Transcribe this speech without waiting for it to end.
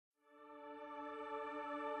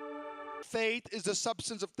Faith is the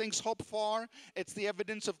substance of things hoped for. It's the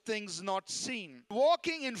evidence of things not seen.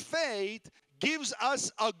 Walking in faith gives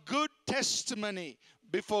us a good testimony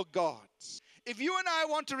before God. If you and I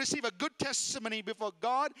want to receive a good testimony before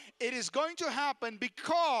God, it is going to happen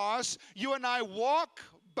because you and I walk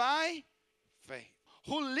by faith.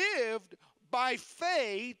 Who lived by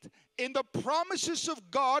faith in the promises of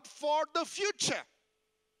God for the future.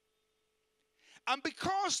 And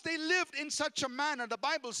because they lived in such a manner, the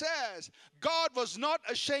Bible says, God was not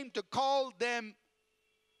ashamed to call them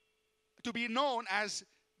to be known as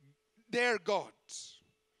their gods.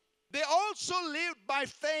 They also lived by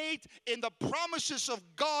faith in the promises of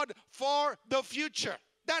God for the future.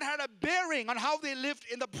 That had a bearing on how they lived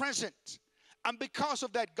in the present. And because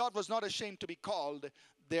of that, God was not ashamed to be called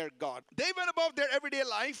their God. They went above their everyday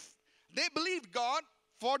life. They believed God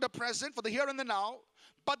for the present, for the here and the now.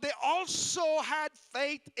 But they also had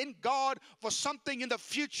faith in God for something in the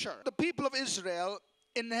future. The people of Israel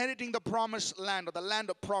inheriting the promised land, or the land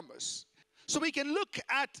of promise. So we can look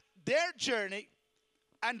at their journey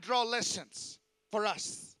and draw lessons for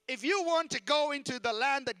us. If you want to go into the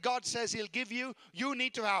land that God says He'll give you, you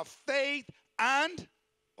need to have faith and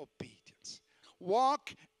obedience.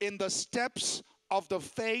 Walk in the steps of the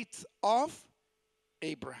faith of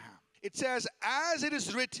Abraham. It says, as it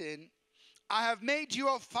is written, I have made you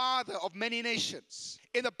a father of many nations,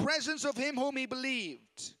 in the presence of him whom he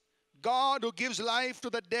believed, God who gives life to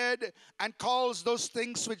the dead and calls those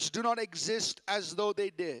things which do not exist as though they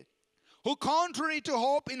did, who contrary to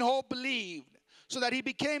hope in hope believed, so that he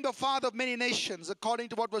became the father of many nations, according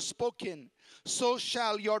to what was spoken, so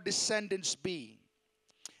shall your descendants be.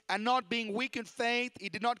 And not being weak in faith, he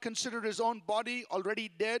did not consider his own body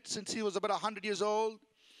already dead, since he was about 100 years old,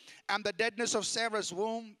 and the deadness of Sarah's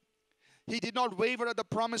womb. He did not waver at the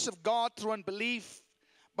promise of God through unbelief,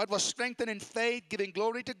 but was strengthened in faith, giving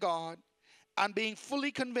glory to God, and being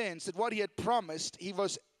fully convinced that what he had promised, he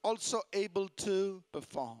was also able to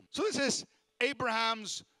perform. So this is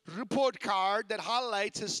Abraham's report card that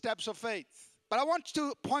highlights his steps of faith. But I want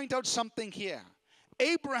to point out something here.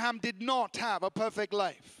 Abraham did not have a perfect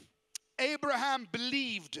life. Abraham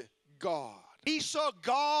believed God. He saw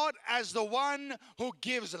God as the one who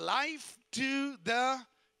gives life to the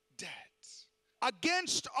dead.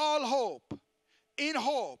 Against all hope, in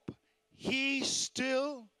hope, he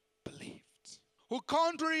still believed. Who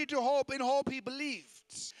contrary to hope, in hope he believed.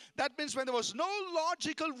 That means when there was no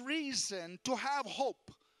logical reason to have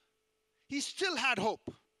hope, he still had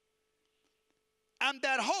hope. And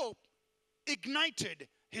that hope ignited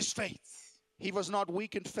his faith. He was not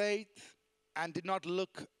weak in faith and did not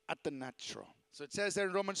look at the natural. So it says there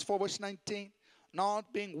in Romans 4 verse 19,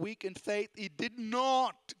 not being weak in faith, he did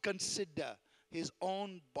not consider his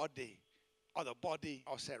own body or the body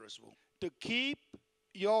of Sarah's womb. To keep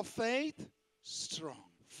your faith strong.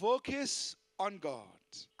 Focus on God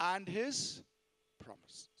and his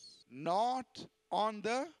promises, not on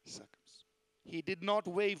the circumstances. He did not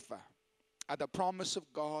waver at the promise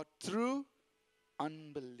of God through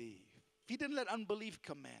unbelief. He didn't let unbelief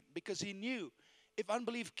come in because he knew if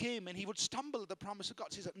unbelief came and he would stumble at the promise of God.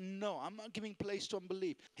 So he said, no, I'm not giving place to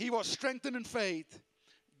unbelief. He was strengthened in faith,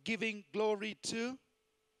 giving glory to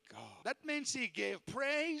God. That means he gave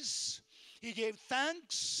praise, he gave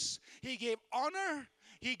thanks, he gave honor,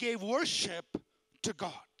 he gave worship to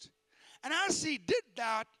God. And as he did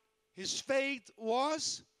that, his faith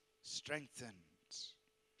was strengthened.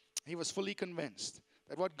 He was fully convinced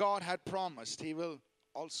that what God had promised, he will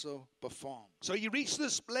also perform. So he reached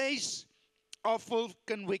this place of full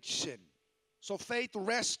conviction. So faith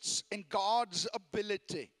rests in God's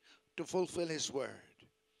ability to fulfill his word.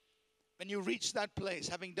 When you reach that place,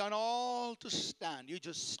 having done all to stand, you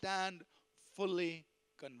just stand fully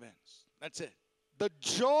convinced. That's it. The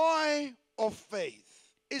joy of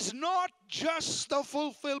faith is not just the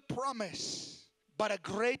fulfilled promise, but a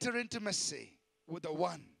greater intimacy with the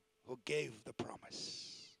one who gave the promise.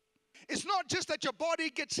 It's not just that your body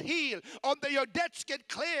gets healed, or that your debts get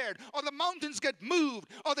cleared, or the mountains get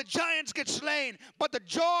moved, or the giants get slain. But the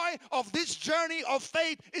joy of this journey of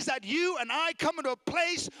faith is that you and I come into a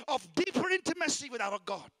place of deeper intimacy with our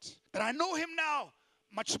God. That I know him now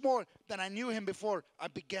much more than I knew him before I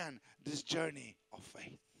began this journey of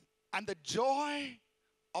faith. And the joy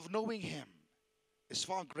of knowing him is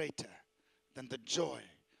far greater than the joy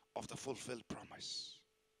of the fulfilled promise.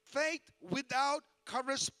 Faith without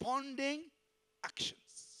corresponding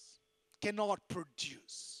actions cannot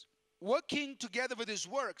produce. Working together with his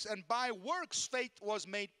works, and by works faith was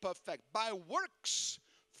made perfect. By works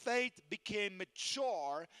faith became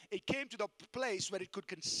mature. It came to the place where it could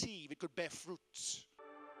conceive, it could bear fruits.